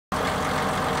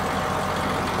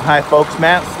Hi folks,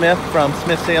 Matt Smith from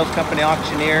Smith Sales Company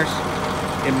Auctioneers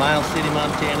in Miles City,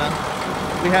 Montana.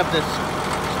 We have this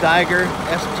Steiger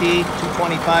ST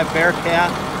 225 Bearcat.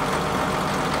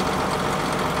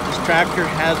 This tractor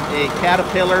has a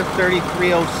Caterpillar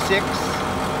 3306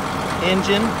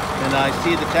 engine, and I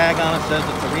see the tag on it says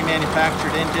it's a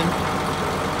remanufactured engine.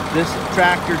 This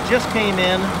tractor just came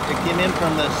in. It came in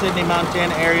from the Sidney,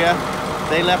 Montana area.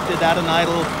 They left it at an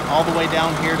idle all the way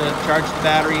down here to charge the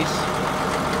batteries.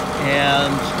 And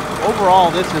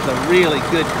overall, this is a really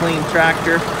good, clean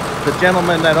tractor. The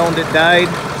gentleman that owned it died,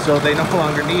 so they no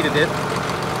longer needed it.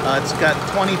 It's got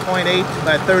 20.8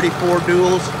 by 34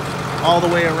 duals all the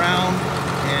way around,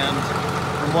 and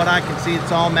from what I can see,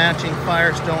 it's all matching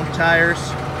Firestone tires.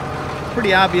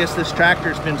 Pretty obvious this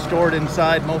tractor's been stored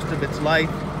inside most of its life.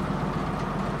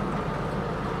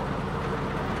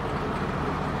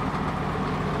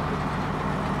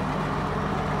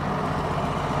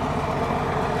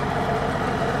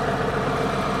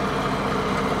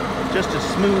 Just a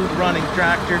smooth running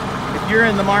tractor. If you're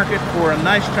in the market for a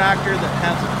nice tractor that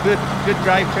has a good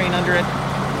drivetrain under it,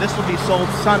 this will be sold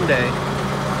Sunday,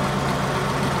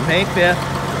 May 5th.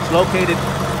 It's located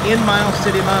in Miles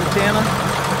City, Montana.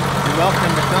 You're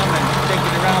welcome to come and take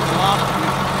it around the lot.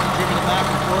 We've driven it back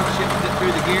and forth, shifted it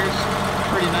through the gears.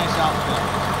 Pretty nice outfit.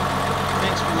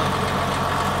 Thanks for looking.